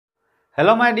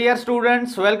Hello my dear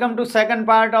students, welcome to second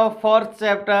part of fourth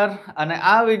chapter. અને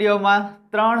આ વિડીયોમાં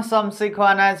 3 સમ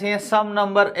શીખવાના છીએ. સમ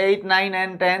નંબર 8, 9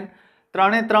 એન્ડ 10.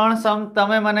 ત્રણે 3 સમ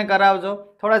તમે મને કરાવજો.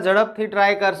 થોડા ઝડપથી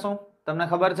ટ્રાય કરશું. તમને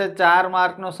ખબર છે 4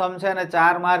 માર્કનો સમ છે અને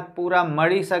 4 માર્ક પૂરા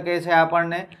મળી શકે છે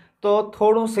આપણને. તો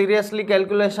થોડું સિરિયસલી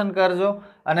કેલ્ક્યુલેશન કરજો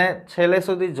અને છેલ્લે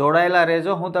સુધી જોડાયેલા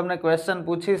રહેજો. હું તમને ક્વેશ્ચન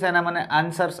પૂછીશ એના મને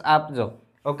આન્સર્સ આપજો.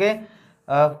 ઓકે,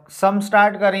 સમ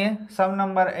સ્ટાર્ટ કરીએ. સમ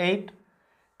નંબર 8.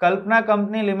 કલ્પના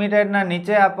કંપની લિમિટેડના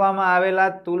નીચે આપવામાં આવેલા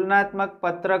તુલનાત્મક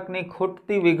પત્રકની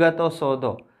ખૂટતી વિગતો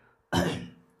શોધો.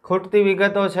 ખૂટતી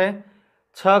વિગતો છે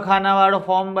 6 ખાનાવાળો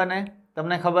ફોર્મ બને,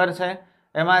 તમને ખબર છે.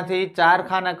 એમાંથી 4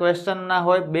 ખાના ક્વેશ્ચનના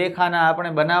હોય, 2 ખાના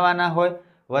આપણે બનાવવાના હોય.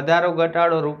 વધારો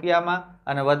ઘટાડો રૂપિયામાં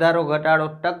અને વધારો ઘટાડો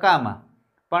ટકામાં.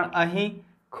 પણ અહીં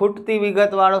ખૂટતી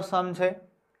વિગતવાળો સમ છે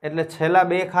એટલે છેલ્લા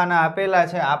 2 ખાના આપેલા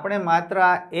છે, આપણે માત્ર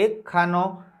આ 1 ખાનો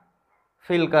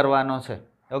ફિલ કરવાનો છે.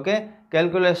 ઓકે,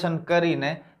 કેલ્ક્યુલેશન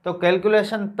કરીને. તો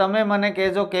કેલ્ક્યુલેશન તમે મને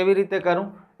કહેજો કેવી રીતે કરું.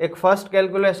 એક ફર્સ્ટ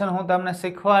કેલ્ક્યુલેશન હું તમને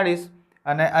શીખવાડીશ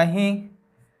અને અહીં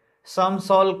સમ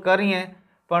સોલ્વ કરીએ,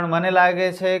 પણ મને લાગે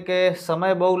છે કે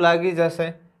સમય બહુ લાગી જશે.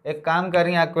 એક કામ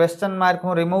કરી, આ ક્વેશ્ચન માર્ક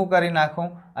હું રિમૂવ કરી નાખું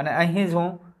અને અહીં જ હું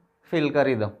ફિલ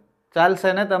કરી દઉં. ચાલશે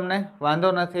ને? તમને વાંધો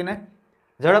નથી ને?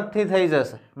 ઝડપથી થઈ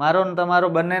જશે. મારો ને તમારો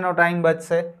બંનેનો ટાઈમ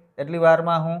બચશે. એટલી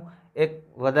વારમાં હું એક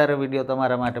વધારે વિડીયો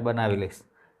તમારા માટે બનાવી લઈશ.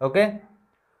 ઓકે,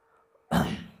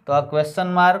 તો આ ક્વેશ્ચન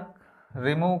માર્ક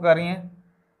રિમૂવ કરીએ.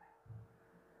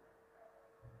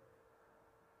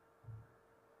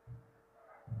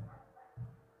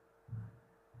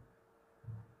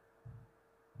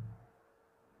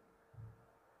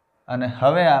 અને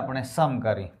હવે આપણે સમ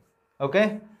કરીએ. ઓકે,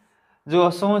 જો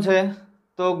શું છે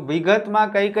તો વિગતમાં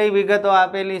કઈ કઈ વિગતો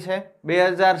આપેલી છે.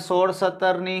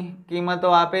 2016-17ની કિંમતો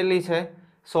આપેલી છે,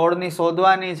 16ની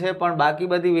શોધવાની છે, પણ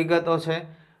બાકી બધી વિગતો છે.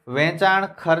 વેચાણ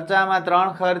ખર્ચામાં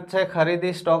 3 ખર્ચ છે: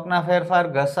 ખરીદી, સ્ટોકના ફેરફાર,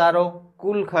 ઘસારો,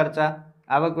 કુલ ખર્ચા,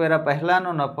 આવકવેરા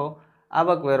પહેલાનો નફો,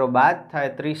 આવકવેરો બાદ થાય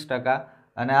 30%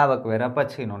 અને આવકવેરા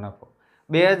પછીનો નફો.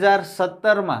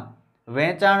 2017માં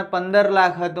વેચાણ 15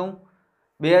 લાખ હતું.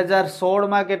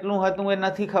 2016માં કેટલું હતું એ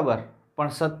નથી ખબર,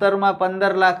 પણ 17માં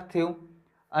 15 લાખ થયું.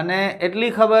 અને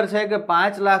એટલી ખબર છે કે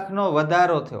 5 લાખનો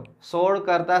વધારો થયો. 16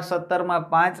 કરતાં 17માં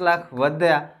 5 લાખ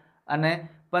વધ્યા અને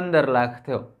 15 લાખ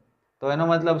થયો. તો એનો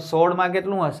મતલબ 16માં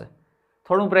કેટલું હશે?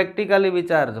 થોડું પ્રેક્ટિકલી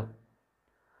વિચારજો.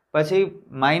 પછી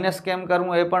માઇનસ કેમ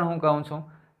કરવું એ પણ હું કહું છું.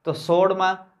 તો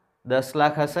 16માં 10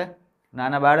 લાખ હશે.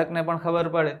 નાના બાળકને પણ ખબર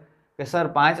પડે કે સર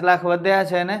 5 લાખ વધ્યા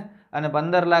છે ને અને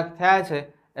 15 લાખ થયા છે,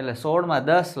 એટલે 16માં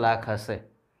 10 લાખ હશે.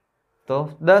 તો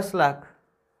 10 લાખ.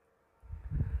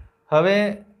 હવે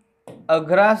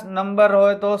અઘરા નંબર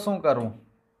હોય તો શું કરવું?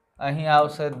 અહીં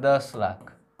આવશે 10 લાખ.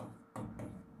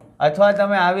 અથવા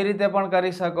તમે આવી રીતે પણ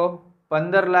કરી શકો,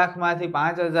 15 લાખમાંથી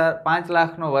 5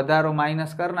 લાખનો વધારો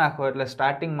માઇનસ કરી નાખો એટલે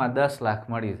સ્ટાર્ટિંગમાં 10 લાખ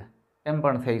મળી જાય. એમ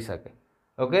પણ થઈ શકે.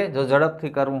 ઓકે, જો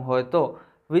ઝડપથી કરવું હોય તો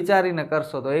વિચારીને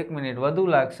કરશો તો 1 મિનિટ વધુ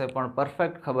લાગશે, પણ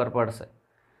પરફેક્ટ ખબર પડશે.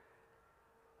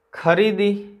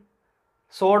 ખરીદી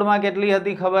 16માં કેટલી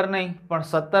હતી ખબર નહીં, પણ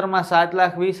 17માં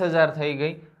 7,20,000 થઈ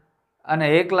ગઈ અને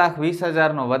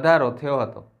 1,20,000નો વધારો થયો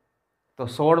હતો. તો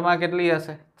 16માં કેટલી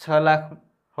હશે? 6 લાખ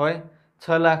હોય.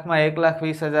 6 લાખમાં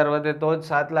 1,20,000 વધે તો જ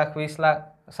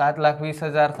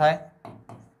 7,20,000 થાય.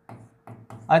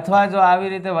 અથવા જો આવી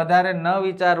રીતે વધારે ન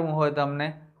વિચારવું હોય તમને,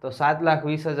 તો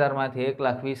 7,20,000માંથી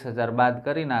 1,20,000 બાદ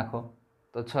કરી નાખો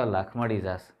તો 6 લાખ મળી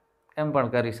જશે. એમ પણ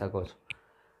કરી શકો છો.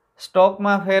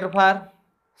 સ્ટોકમાં ફેરફાર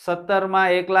 17માં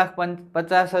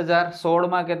 1,50,000,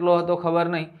 16માં કેટલો હતો ખબર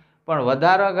નહીં, પણ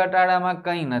વધારો ઘટાડામાં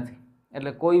કંઈ નથી,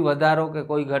 એટલે કોઈ વધારો કે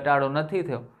કોઈ ઘટાડો નથી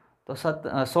થયો. તો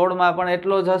 16માં પણ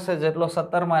એટલો જ હશે જેટલો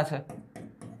 17માં છે,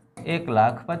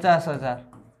 1,50,000.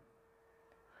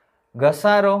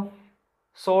 ઘસારો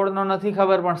 16નો નથી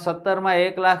ખબર, પણ 17માં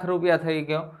 1 લાખ રૂપિયા થઈ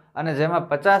ગયો અને જેમાં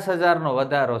 50,000નો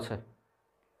વધારો છે.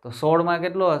 તો 16માં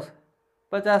કેટલો હશે?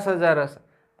 50,000 હશે.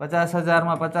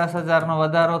 50,000માં 50,000નો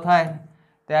વધારો થાય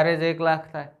ત્યારે જ 1 લાખ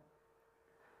થાય.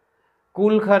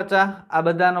 કુલ ખર્ચા આ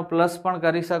બધાનો પ્લસ પણ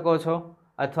કરી શકો છો,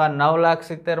 અથવા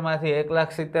 9,70,000માંથી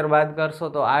 1,70,000 બાદ કરશો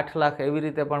તો 8 લાખ, એવી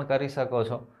રીતે પણ કરી શકો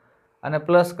છો. અને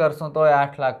પ્લસ કરશો તો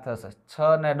 8 લાખ થશે.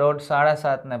 6 ને 1.5,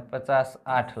 7.5 ને 50,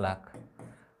 8 લાખ.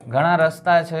 ઘણા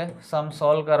રસ્તા છે સમ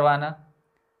સોલ્વ કરવાના.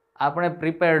 આપણે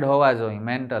પ્રિપેર્ડ હોવા જોઈએ,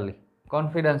 મેન્ટલી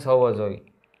કોન્ફિડન્સ હોવો જોઈએ.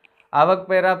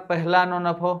 આવકવેરા પહેલાનો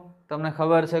નફો તમને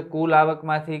ખબર છે, કુલ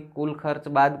આવકમાંથી કુલ ખર્ચ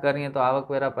બાદ કરીએ તો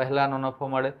આવકવેરા પહેલાનો નફો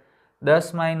મળે.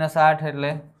 10 - 8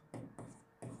 એટલે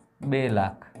 2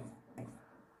 લાખ.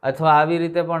 અથવા આવી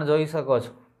રીતે પણ જોઈ શકો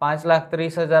છો,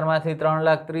 5,30,000માંથી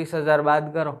 3,30,000 બાદ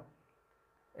કરો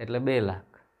એટલે 2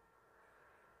 લાખ.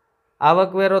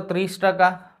 આવકવેરો 30%,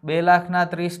 2 લાખના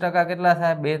 30% કેટલા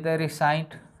થાય? 2 તેરી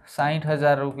 60,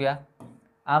 60,000 રૂપિયા.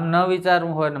 આમ ન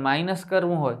વિચારવું હોય ને માઇનસ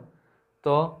કરવું હોય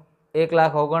તો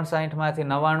 1,59,000માંથી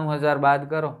 99,000 બાદ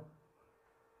કરો,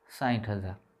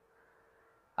 60,000.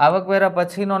 આવકવેરા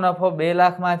પછીનો નફો 2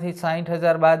 લાખમાંથી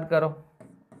 60,000 બાદ કરો,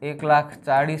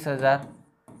 1,40,000.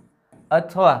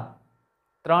 અથવા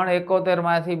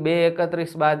 3,71માંથી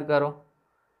 2,31 બાદ કરો,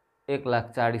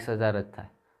 1,40,000 જ થાય.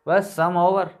 બસ સમ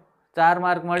ઓવર. 4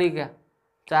 માર્ક મળી ગયા.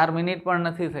 4 મિનિટ પણ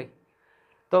નથી થઈ.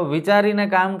 તો વિચારીને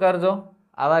કામ કરજો.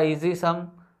 આવા ઇઝી સમ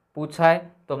પૂછાય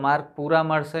તો માર્ક પૂરા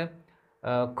મળશે.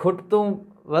 ખૂટતું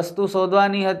વસ્તુ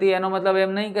શોધવાની હતી એનો મતલબ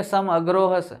એમ નહીં કે સમ અઘરો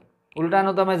હશે.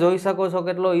 ઉલટાનો તમે જોઈ શકો છો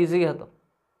કેટલો ઇઝી હતો.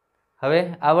 હવે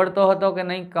આવડતો હતો કે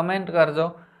નહીં કમેન્ટ કરજો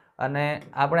અને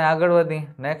આપણે આગળ વધી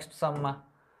નેક્સ્ટ સમમાં.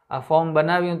 આ ફોર્મ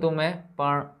બનાવ્યું હતું મેં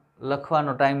પણ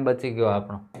લખવાનો ટાઈમ બચી ગયો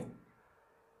આપણો.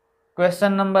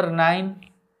 Question number 9.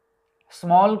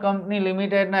 સ્મોલ કંપની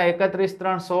લિમિટેડના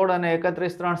 31/3/16 અને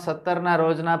 31/3/17ના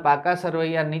રોજના પાકા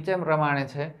સરવૈયા નીચે પ્રમાણે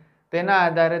છે. તેના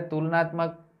આધારે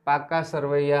તુલનાત્મક પાકા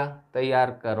સરવૈયા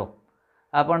તૈયાર કરો.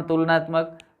 આ પણ તુલનાત્મક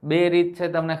 2 રીત છે,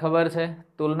 તમને ખબર છે.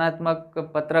 તુલનાત્મક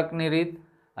પત્રકની રીત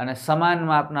અને સમાન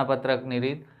માપના પત્રકની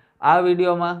રીત. આ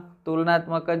વિડીયોમાં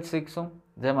તુલનાત્મક જ શીખશું,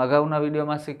 જેમ અગાઉના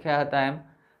વિડીયોમાં શીખ્યા હતા એમ.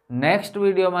 નેક્સ્ટ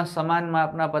વિડીયોમાં સમાન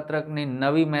માપના પત્રકની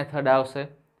નવી મેથડ આવશે.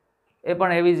 એ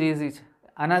પણ એવી જ ઇઝી છે,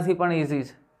 આનાથી પણ ઇઝી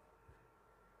છે.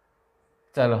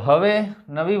 ચાલો, હવે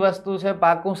નવી વસ્તુ છે,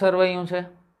 પાકું સરવૈયું છે.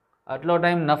 આટલો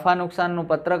ટાઈમ નફા નુકસાનનું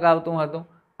પત્રક આવતું હતું,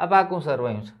 આ પાકું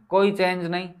સરવૈયું છે. કોઈ ચેન્જ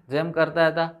નહીં, જેમ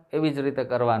કરતા હતા એવી જ રીતે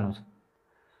કરવાનું છે.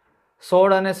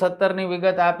 16 અને 17ની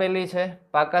વિગત આપેલી છે.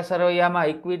 પાકા સરવૈયામાં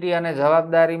ઇક્વિટી અને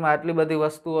જવાબદારીમાં આટલી બધી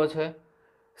વસ્તુઓ છે.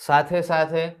 સાથે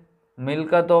સાથે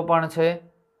મિલકતો પણ છે.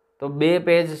 તો 2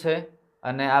 પેજ છે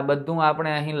અને આ બધું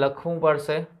આપણે અહીં લખવું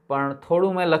પડશે, પણ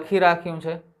થોડું મેં લખી રાખ્યું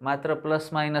છે, માત્ર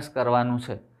પ્લસ માઇનસ કરવાનું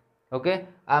છે. ઓકે,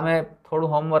 આ મેં થોડું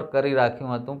હોમવર્ક કરી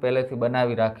રાખ્યું હતું, પહેલેથી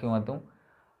બનાવી રાખ્યું હતું.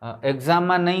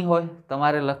 એક્ઝામમાં નહીં હોય,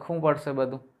 તમારે લખવું પડશે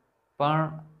બધું,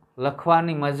 પણ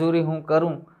લખવાની મજૂરી હું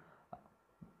કરું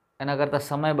એના કરતાં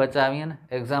સમય બચાવીએ ને,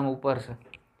 એક્ઝામ ઉપર છે.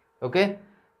 ઓકે,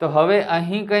 તો હવે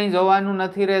અહીં કંઈ જોવાનું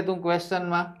નથી રહેતું.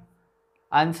 ક્વેશ્ચનમાં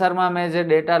આન્સરમાં મેં જે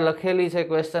ડેટા લખેલી છે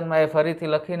ક્વેશ્ચનમાં એ ફરીથી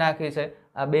લખી નાખી છે.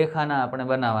 આ 2 ખાના આપણે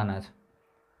બનાવવાના છે.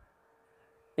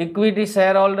 ઇક્વિટી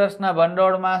શેર હોલ્ડર્સના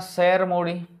ભંડોળમાં શેર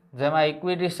મૂડી, જેમાં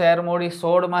ઇક્વિટી શેર મૂડી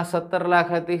 16માં 17 લાખ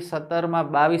હતી,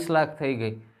 17માં 22 લાખ થઈ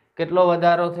ગઈ. કેટલો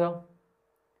વધારો થયો?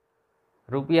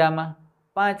 રૂપિયામાં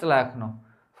 5 લાખનો.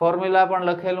 ફોર્મ્યુલા પણ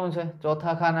લખેલું છે.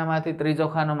 ચોથા ખાનામાંથી ત્રીજો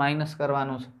ખાનો માઇનસ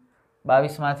કરવાનું છે.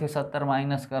 22માંથી 17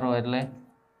 માઇનસ કરો એટલે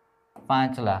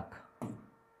 5 લાખ.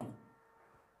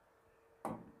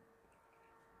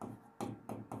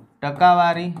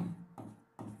 ટકાવારી,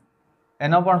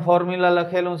 એનો પણ ફોર્મ્યુલા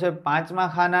લખેલું છે. 5મા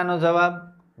ખાનાનો જવાબ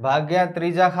ભાગ્યા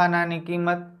ત્રીજા ખાનાની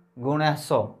કિંમત ગુણ્યા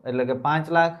 100, એટલે કે 5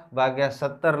 લાખ ભાગ્યા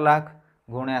 17 લાખ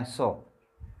ગુણ્યા 100.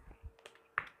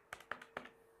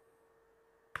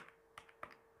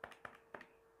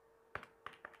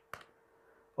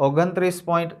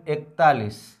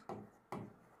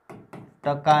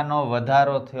 $29.41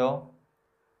 વધારો થયો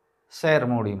શેર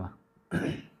મૂડીમાં.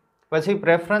 પછી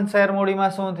પ્રેફરન્સ શેર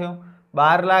મૂડીમાં શું થયું?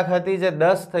 12 લાખ હતી જે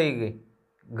 10 થઈ ગઈ,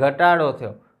 ઘટાડો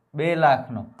થયો 2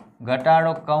 લાખનો.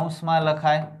 ઘટાડો કૌંસમાં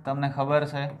લખાય, તમને ખબર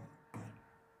છે.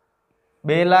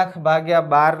 2 લાખ ભાગ્યા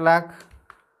 12 લાખ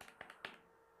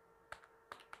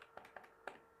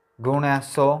ગુણ્યા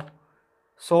 100,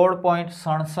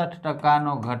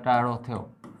 16.67%નો ઘટાડો થયો.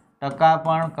 ટકા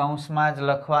પણ કૌંસમાં જ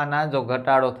લખવાના જો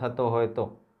ઘટાડો થતો હોય તો.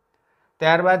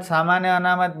 ત્યારબાદ સામાન્ય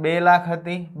અનામત 2 લાખ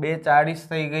હતી, 2,40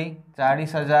 થઈ ગઈ,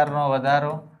 40,000નો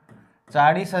વધારો.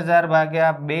 40,000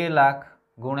 ભાગ્યા 2 લાખ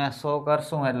ગુણ્યા 100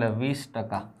 કરશું એટલે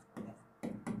 20%.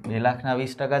 2 લાખના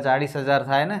 20% 40,000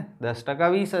 થાય ને. 10%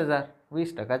 20,000,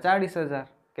 20% 40,000.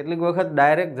 કેટલીક વખત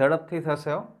ડાયરેક્ટ ઝડપથી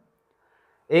થશે.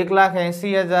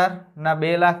 1,80,000 ના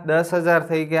 2,10,000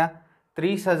 થઈ ગયા,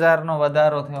 30,000નો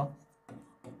વધારો થયો,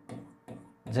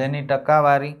 જેની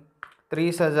ટકાવારી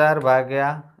 30,000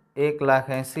 ભાગ્યા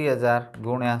 1,80,000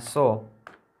 ગુણ્યા 100,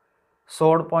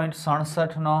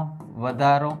 16.67નો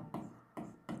વધારો.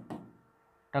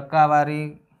 ટકાવારી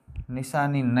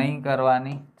નિશાની નહીં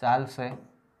કરવાની, ચાલશે.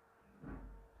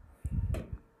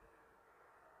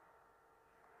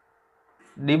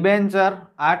 ડિબેન્ચર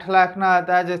 8 લાખના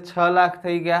હતા જે 6 લાખ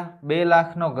થઈ ગયા, 2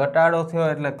 લાખનો ઘટાડો થયો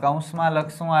એટલે કૌંસમાં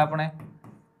લખશું આપણે.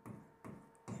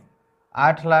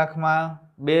 8 લાખમાં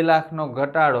 2 લાખનો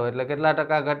ઘટાડો એટલે કેટલા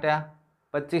ટકા ઘટ્યા?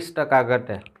 25%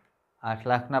 ઘટ્યા. 8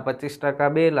 લાખના 25%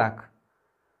 2 લાખ.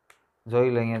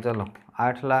 જોઈ લઈએ, ચલો.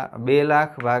 2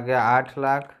 લાખ ભાગ્યા 8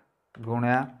 લાખ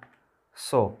ગુણ્યા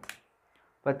 100,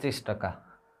 25%.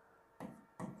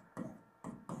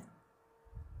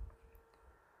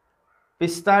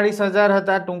 45,000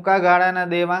 હતા ટૂંકા ગાળાના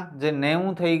દેવા, જે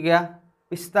 90 થઈ ગયા.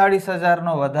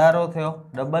 45,000નો વધારો થયો,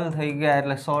 ડબલ થઈ ગયા,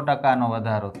 એટલે 100%નો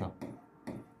વધારો થયો.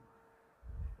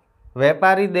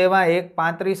 વેપારી દેવા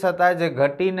 1.35 હતા, જે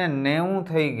ઘટીને 90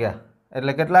 થઈ ગયા,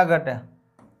 એટલે કેટલા ઘટ્યા?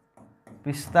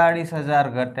 45,000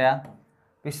 ઘટ્યા.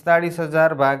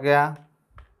 45,000 ભાગ્યા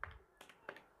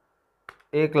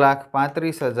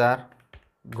 1,35,000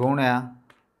 ગુણ્યા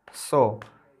 100,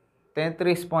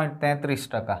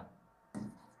 33.33%.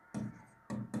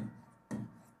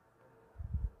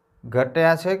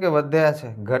 ઘટ્યા છે કે વધ્યા છે?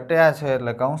 ઘટ્યા છે,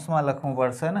 એટલે કૌંસમાં લખવું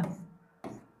પડશે ને.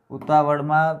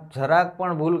 ઉતાવળમાં જરાક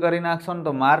પણ ભૂલ કરી નાખશો ને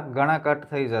તો માર્ક ઘણા કટ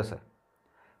થઈ જશે.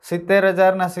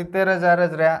 70,000ના 70,000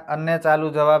 જ રહ્યા. અન્ય ચાલુ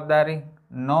જવાબદારી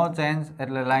નો ચેન્જ,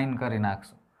 એટલે લાઈન કરી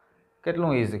નાખશો.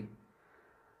 કેટલું ઇઝી.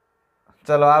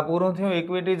 ચલો, આ પૂરું થયું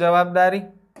ઇક્વિટી જવાબદારી.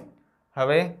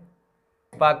 હવે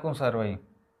પાકું સરવૈયું.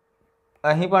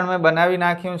 અહીં પણ મેં બનાવી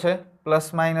નાખ્યું છે, પ્લસ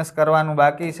માઇનસ કરવાનું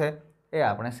બાકી છે, એ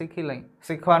આપણે શીખી લઈએ.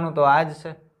 શીખવાનું તો આ જ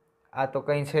છે, આ તો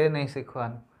કંઈ છે નહીં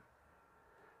શીખવાનું.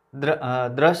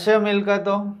 દ્રશ્ય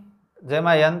મિલકતો,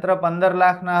 જેમાં યંત્ર 15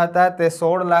 લાખના હતા તે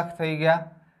 16 લાખ થઈ ગયા.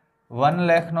 1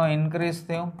 લાખનો ઇન્ક્રીઝ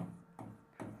થયું,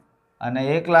 અને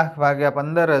 1 લાખ ભાગ્યા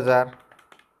 15,000,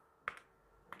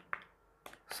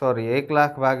 સોરી 1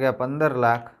 લાખ ભાગ્યા 15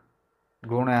 લાખ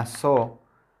ગુણ્યા 100,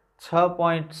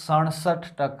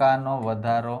 6.67%નો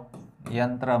વધારો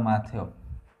યંત્રમાં થયો.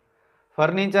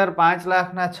 ફર્નિચર 5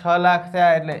 લાખના 6 લાખ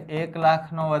થયા, એટલે 1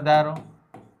 લાખનો વધારો,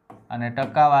 અને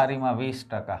ટકાવારીમાં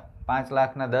 20%. 5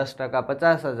 લાખના 10%,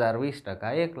 50,000,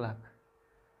 20%, 1 લાખ.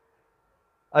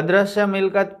 અદ્રશ્ય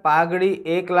મિલકત પાઘડી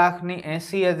 1 લાખની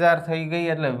 80,000 થઈ ગઈ,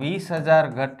 એટલે 20,000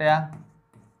 ઘટ્યા,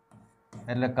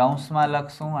 એટલે કૌંસમાં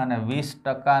લખશું, અને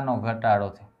 20%નો ઘટાડો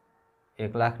થયો.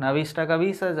 1 લાખના 20%,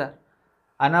 20,000.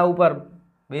 આના ઉપર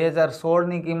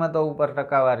 2016ની કિંમતો ઉપર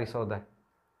ટકાવારી શોધાય.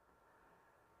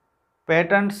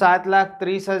 પેટન્ટ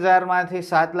 7,30,000માંથી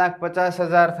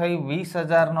 7,50,000 થઈ,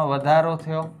 20,000નો વધારો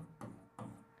થયો.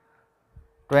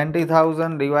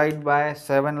 20,000 ડિવાઈડ બાય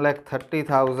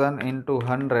 7,30,000 ઇન્ટુ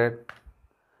 100,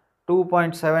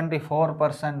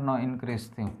 2.74%નો ઇન્ક્રીઝ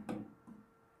થયું.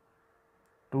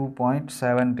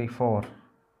 2.74.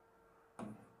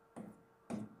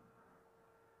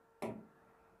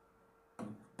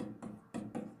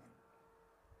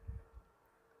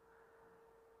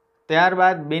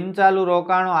 ત્યારબાદ બિનચાલુ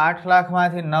રોકાણો 8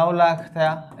 લાખમાંથી 9 લાખ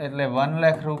થયા, એટલે 1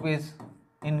 લાખ રૂપીસ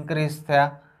ઇન્ક્રીઝ થયા.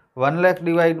 1 lakh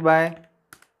divide by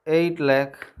 8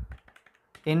 lakh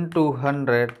into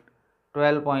 100,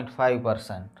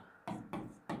 12.5%.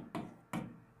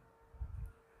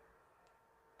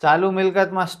 ચાલુ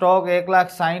મિલકતમાં સ્ટોક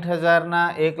 1,60,000ના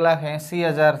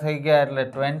 1,80,000 થઈ ગયા, એટલે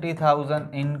 20,000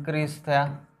 ઇન્ક્રીઝ થયા,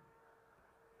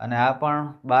 અને આ પણ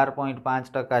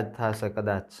 12.5% જ થશે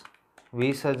કદાચ.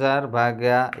 20,000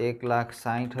 ભાગ્યા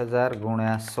 1,60,000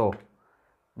 ગુણ્યા 100,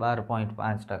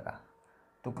 12.5%.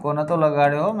 તુક્કો નહોતો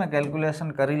લગાડ્યો, મેં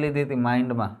કેલ્ક્યુલેશન કરી લીધી હતી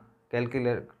માઇન્ડમાં,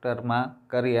 કેલ્ક્યુલેટરમાં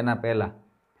કરી એના પહેલાં.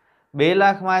 2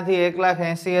 લાખમાંથી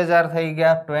 1,80,000 થઈ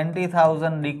ગયા,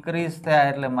 20,000 ડિક્રીઝ થયા,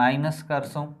 એટલે માઇનસ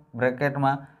કરશું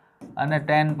બ્રેકેટમાં, અને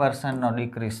 10%નો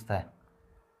ડિક્રીઝ થાય.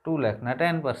 2 લાખના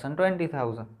 10%,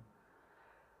 20,000.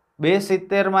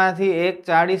 270માંથી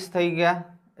 1,40 થઈ ગયા,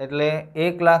 એટલે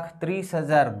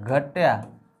 1,30,000 ઘટ્યા,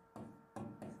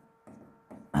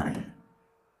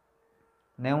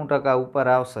 90% ઉપર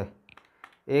આવશે.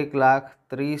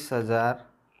 1,30,000,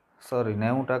 સોરી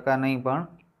 90% નહીં પણ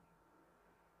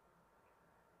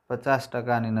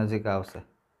 50%ની નજીક આવશે,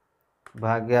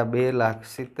 ભાગ્યા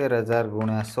 2,70,000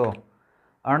 ગુણ્યા 100,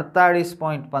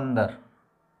 48.15.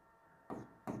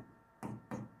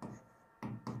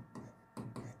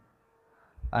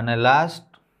 અને લાસ્ટ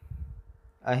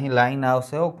અહીં લાઈન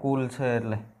આવશે, કુલ છે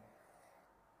એટલે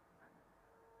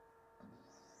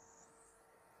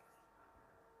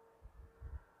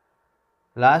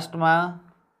લાસ્ટમાં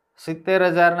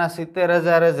 70,000ના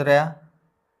 70,000 જ રહ્યા,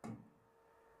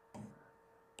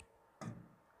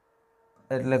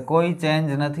 એટલે કોઈ ચેન્જ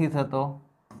નથી થતો.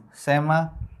 શેમાં?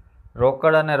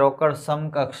 રોકડ અને રોકડ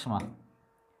સમકક્ષમાં.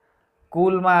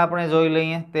 કુલમાં આપણે જોઈ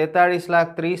લઈએ,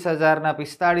 43,30,000ના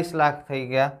 45 લાખ થઈ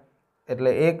ગયા,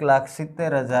 એટલે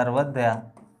 1,70,000 વધ્યા.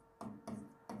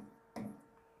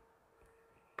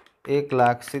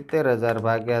 1,70,000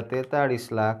 ભાગ્યા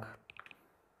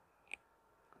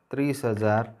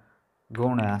 43,30,000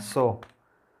 ગુણ્યા 100,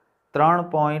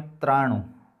 3.93.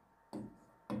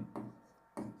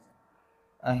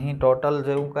 અહીં ટોટલ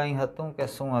જેવું કંઈ હતું કે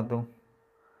શું હતું?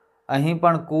 અહીં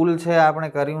પણ કુલ છે, આપણે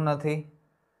કર્યું નથી,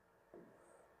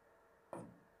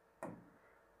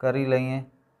 કરી લઈએ.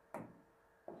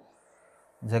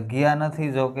 જગ્યા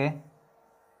નથી, જો કે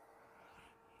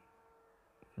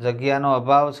જગ્યાનો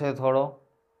અભાવ છે થોડો,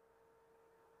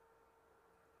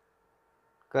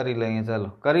 કરી લઈએ. ચલો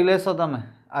કરી લેશો તમે,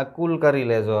 આ કુલ કરી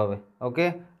લેજો હવે. ઓકે,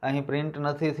 અહીં પ્રિન્ટ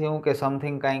નથી થયું કે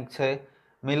સમથિંગ કંઈક છે.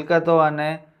 મિલકતો અને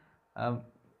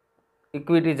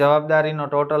ઇક્વિટી જવાબદારીનો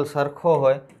ટોટલ સરખો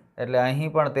હોય એટલે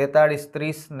અહીં પણ 43,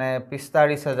 30 ને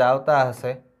 45 જ આવતા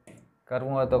હશે.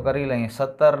 કરવું હોય તો કરી લઈએ.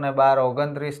 17 ને 12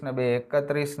 29 ને 2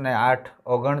 31 ને 8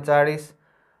 39,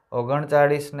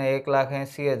 39 ને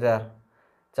 1,80,000,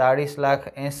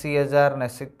 40,80,000 ને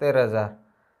 70,000,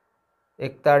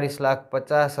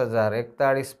 41,50,000,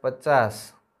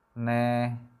 41,50 ને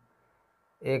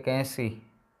 1,80,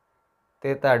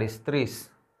 43, 30.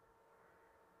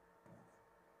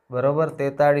 બરોબર,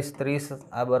 43, 30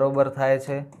 આ બરોબર થાય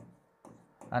છે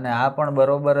અને આ પણ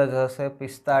બરોબર જ હશે.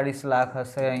 45 લાખ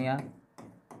હશે અહીંયા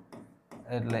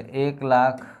એટલે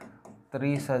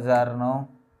 1,30,000નો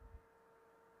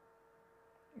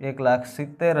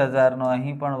 1,70,000નો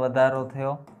અહીં પણ વધારો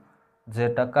થયો, જે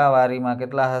ટકાવારીમાં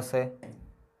કેટલા હશે?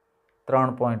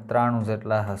 3.93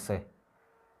 જેટલા હશે.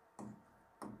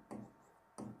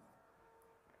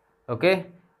 ઓકે,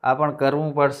 આ પણ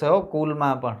કરવું પડશે હો,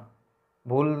 કુલમાં પણ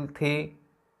ભૂલથી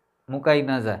મુકાઈ ન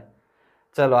જાય.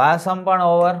 ચલો, આ સમ પણ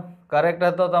ઓવર. કરેક્ટ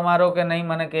હતો તમારો કે નહીં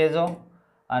મને કહેજો.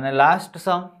 અને લાસ્ટ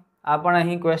સમ આ પણ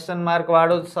અહીં ક્વેશ્ચન માર્ક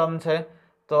વાળો જ સમ છે,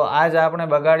 તો આ જ આપણે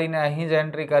બગાડીને અહીં જ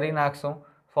એન્ટ્રી કરી નાખશું.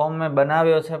 ફોર્મ મેં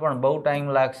બનાવ્યો છે પણ બહુ ટાઈમ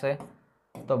લાગશે,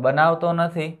 તો બનાવતો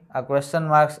નથી. આ ક્વેશ્ચન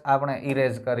માર્ક્સ આપણે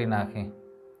ઇરેઝ કરી નાખી.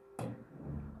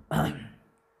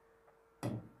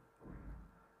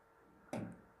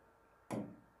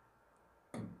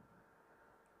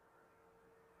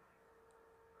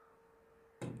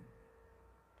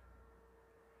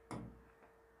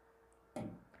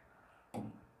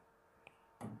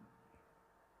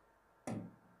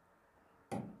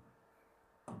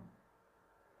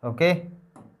 ઓકે,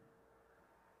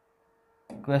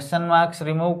 ક્વેશ્ચન માર્ક્સ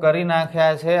રિમૂવ કરી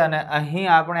નાખ્યા છે અને અહીં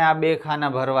આપણે આ બે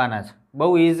ખાના ભરવાના છે. બહુ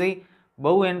ઇઝી,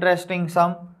 બહુ ઇન્ટરેસ્ટિંગ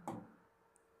સમ.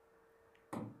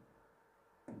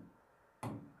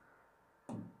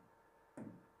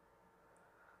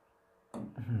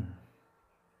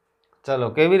 ચલો,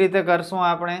 કેવી રીતે કરશું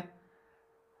આપણે?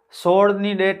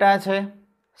 16ની ડેટા છે,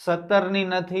 17ની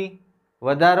નથી.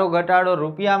 વધારો ઘટાડો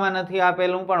રૂપિયામાં નથી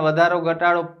આપેલું, પણ વધારો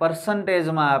ઘટાડો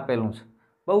પર્સન્ટેજમાં આપેલું છે.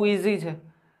 બહુ ઇઝી છે.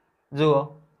 જુઓ,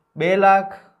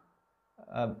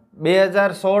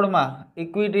 2016માં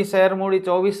ઇક્વિટી શેર મૂડી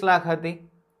 24 લાખ હતી.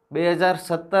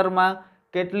 2017માં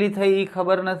કેટલી થઈ એ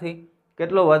ખબર નથી,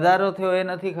 કેટલો વધારો થયો એ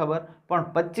નથી ખબર, પણ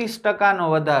 25%નો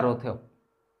વધારો થયો.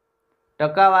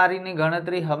 ટકાવારીની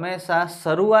ગણતરી હંમેશા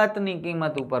શરૂઆતની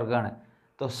કિંમત ઉપર ગણે.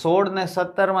 તો 16 ને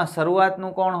 17માં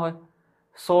શરૂઆતનું કોણ હોય?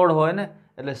 16 હોય ને,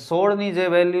 એટલે 16ની જે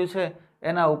વેલ્યુ છે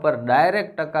એના ઉપર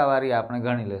ડાયરેક્ટ ટકાવારી આપણે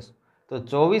ગણી લેશું. તો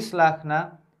 24 લાખના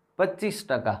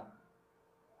 25%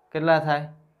 કેટલા થાય?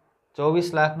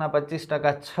 24 લાખના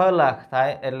 25% 6 લાખ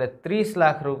થાય, એટલે 30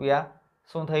 લાખ રૂપિયા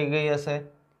શું થઈ ગઈ હશે?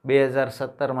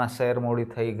 2017માં શેર મૂડી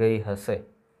થઈ ગઈ હશે.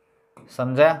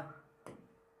 સમજ્યા?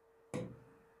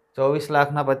 24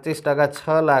 લાખના 25%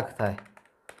 6 લાખ થાય.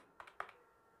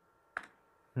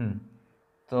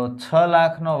 તો 6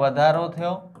 લાખનો વધારો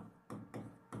થયો,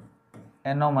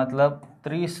 એનો મતલબ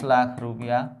 30 લાખ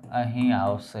રૂપિયા અહીં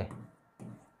આવશે.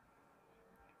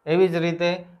 એવી જ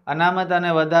રીતે અનામત અને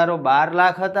વધારો 12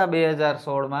 લાખ હતા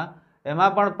 2016માં,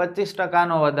 એમાં પણ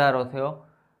 25%નો વધારો થયો,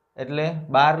 એટલે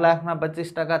 12 લાખના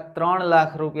 25% 3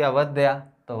 લાખ રૂપિયા વધ્યા.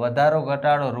 તો વધારો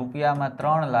ઘટાડો રૂપિયામાં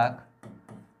 3 લાખ,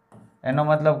 એનો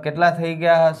મતલબ કેટલા થઈ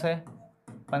ગયા હશે?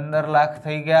 15 લાખ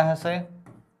થઈ ગયા હશે.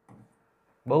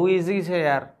 બહુ ઇઝી છે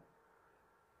યાર.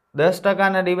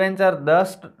 10%ના ડિબેન્ચર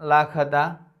 10 લાખ હતા,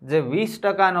 જે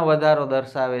 20%નો વધારો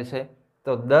દર્શાવે છે.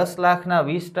 તો 10 લાખના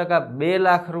 20% 2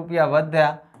 લાખ રૂપિયા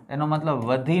વધ્યા, એનો મતલબ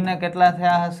વધીને કેટલા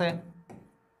થયા હશે?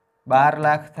 12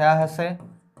 લાખ થયા હશે.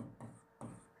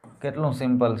 કેટલું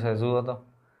સિમ્પલ છે જુઓ તો.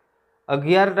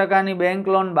 11%ની બેંક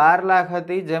લોન 12 લાખ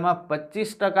હતી, જેમાં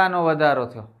 25%નો વધારો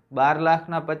થયો. 12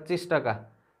 લાખના 25%,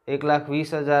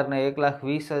 1,20,000 ને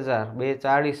 1,20,000,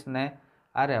 2,40 ને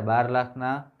 12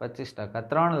 લાખના 25%,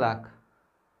 3 લાખ.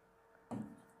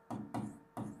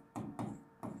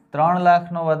 3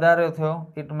 લાખનો વધારો થયો.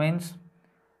 It means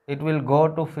it will go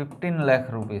to 15 lakh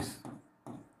rupees.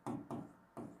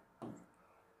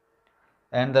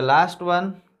 And the last one,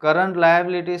 current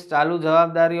liabilities ચાલુ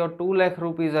જવાબદારીઓ 2 લાખ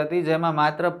રૂપીસ હતી, જેમાં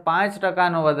માત્ર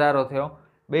 5%નો વધારો થયો.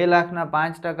 2 લાખના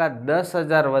 5%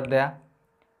 10,000 વધ્યા.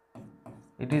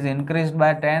 It is increased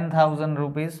by 10,000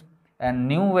 rupees and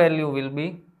new value will be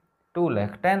 2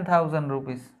 lakh 10,000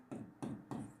 rupees.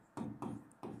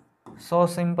 So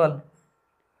simple.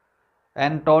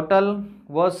 And total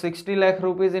was 60 lakh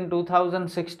rupees in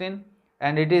 2016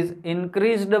 and it is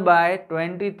increased by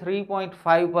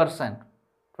 23.5%.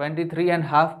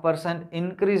 23.5%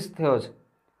 increase થયો છે.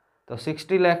 તો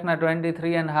 60 લાખના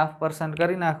 23.5%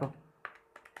 કરી નાખો.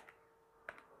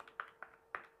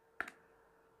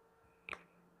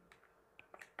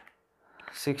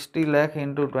 60 lakh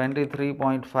into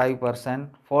 23.5%,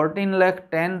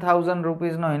 14,10,000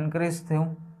 rupees નો ઇન્ક્રીઝ થયું.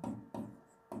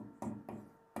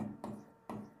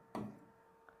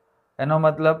 એનો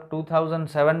મતલબ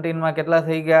 2017 માં કેટલા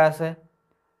થઈ ગયા હશે?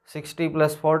 60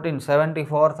 plus 14,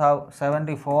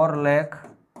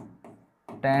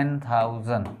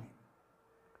 74,10,000.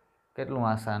 કેટલું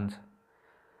આસાન છે.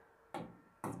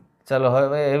 ચલો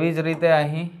હવે એવી જ રીતે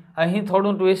અહીં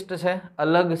થોડું ટ્વિસ્ટ છે,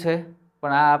 અલગ છે,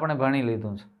 પણ આ આપણે ભણી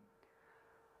લીધું છે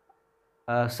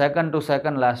second to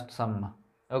second last સમમાં.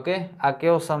 Okay, આ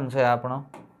કેવો સમ છે આપણો?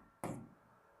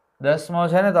 10મો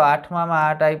છે ને, તો 8મામાં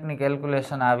આ ટાઈપની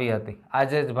કેલ્ક્યુલેશન આવી હતી,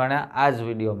 આજે જ ભણ્યા આ જ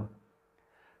વિડીયોમાં.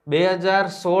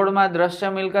 2016માં દ્રશ્ય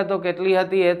મિલકતો કેટલી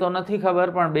હતી એ તો નથી ખબર,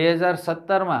 પણ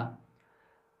 2017માં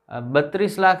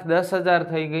 32,10,000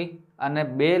 થઈ ગઈ અને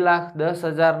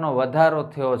 2,10,000નો વધારો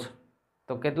થયો છે.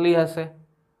 તો કેટલી હશે?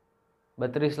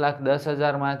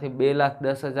 32,10,000 માંથી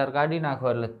 2,10,000 કાઢી નાખો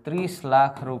એટલે 30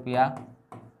 લાખ રૂપિયા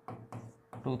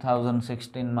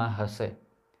 2016માં હશે.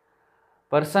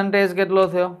 પર્સન્ટેજ કેટલો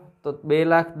થયો? તો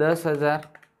 2,10,000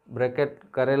 બ્રેકેટ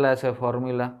કરેલા છે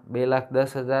ફોર્મ્યુલા.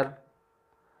 2,10,000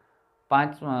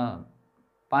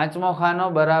 પાંચમો ખાનો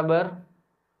બરાબર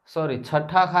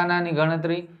છઠ્ઠા ખાનાની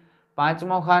ગણતરી,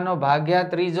 પાંચમો ખાનો ભાગ્યા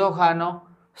ત્રીજો ખાનો,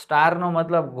 સ્ટારનો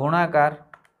મતલબ ગુણાકાર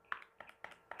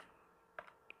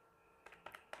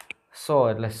 100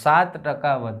 એટલે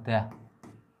 7% વધ્યા.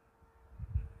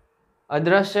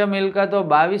 અદ્રશ્ય મિલકતો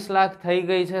 22 લાખ થઈ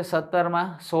ગઈ છે 17માં.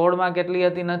 16માં કેટલી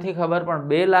હતી નથી ખબર, પણ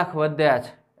 2 લાખ વધ્યા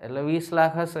છે એટલે 20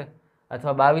 લાખ હશે,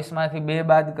 અથવા 22માંથી 2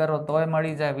 બાદ કરો તોય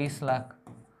મળી જાય 20 લાખ.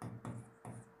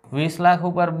 20 લાખ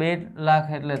ઉપર 2 લાખ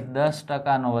એટલે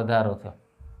 10%નો વધારો થયો.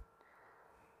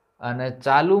 અને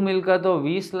ચાલુ મિલકતો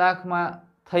 20 લાખમાં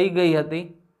થઈ ગઈ હતી,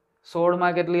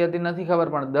 16માં કેટલી હતી નથી ખબર,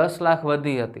 પણ 10 લાખ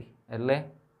વધી હતી એટલે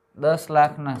 10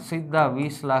 લાખના સીધા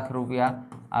 20 લાખ રૂપિયા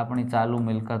આપણી ચાલુ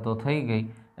મિલકતો થઈ ગઈ,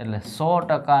 એટલે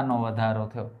 100%નો વધારો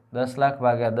થયો. 10 લાખ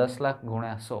ભાગ્યા 10 લાખ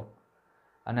ગુણ્યા 100.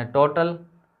 અને ટોટલ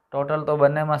તો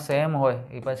બંનેમાં સેમ હોય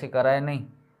એ પછી કરાય નહીં.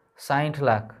 60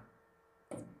 લાખ.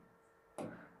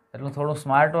 એટલું થોડું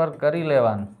સ્માર્ટ વર્ક કરી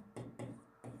લેવાનું.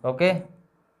 ઓકે,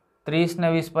 30 ને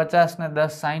 20 50 ને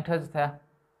 10 60 જ થયા.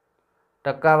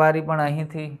 ટકાવારી પણ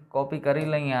અહીંથી કોપી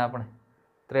કરી લઈએ આપણે.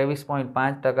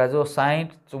 23.5%. જો 60,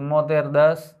 74,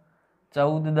 10,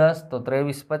 14, 10 તો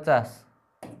 23,50.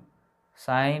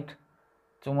 60,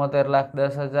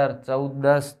 74,10,000, 14,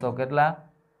 10 તો કેટલા?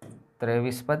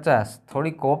 23,50.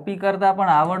 થોડી કોપી કરતા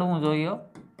પણ આવડવું જોઈએ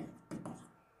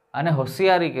અને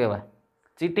હોશિયારી કહેવાય,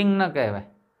 ચીટિંગ ન કહેવાય.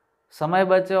 સમય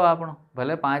બચ્યો આપણો,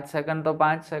 ભલે 5 સેકન્ડ તો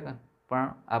 5 સેકન્ડ, પણ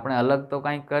આપણે અલગ તો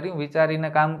કંઈક કર્યું, વિચારીને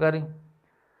કામ કર્યું.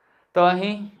 તો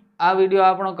અહીં આ વિડીયો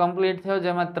આપણો કમ્પ્લીટ થયો,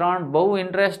 જેમાં 3 બહુ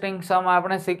ઇન્ટરેસ્ટિંગ સમ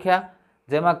આપણે શીખ્યા,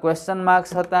 જેમાં ક્વેશ્ચન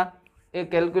માર્ક્સ હતા, એ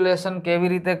કેલ્ક્યુલેશન કેવી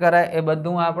રીતે કરાય એ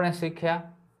બધું આપણે શીખ્યા.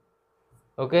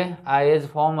 ઓકે, આ એ જ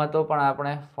ફોર્મ હતો, પણ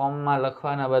આપણે ફોર્મમાં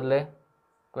લખવાના બદલે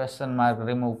ક્વેશ્ચન માર્ક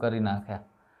રિમૂવ કરી નાખ્યા.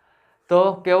 તો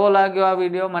કેવો લાગ્યો આ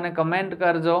વિડીયો મને કમેન્ટ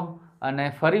કરજો, અને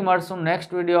ફરી મળશું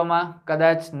નેક્સ્ટ વિડીયોમાં.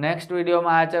 કદાચ નેક્સ્ટ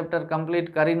વિડીયોમાં આ ચેપ્ટર કમ્પ્લીટ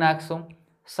કરી નાખશું.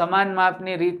 સમાન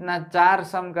માપની રીતના 4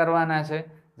 સમ કરવાના છે,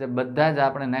 જે બધા જ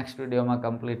આપણે નેક્સ્ટ વિડીયોમાં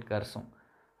કમ્પ્લીટ કરશું.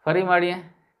 ફરી મળીએ.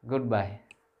 Good bye.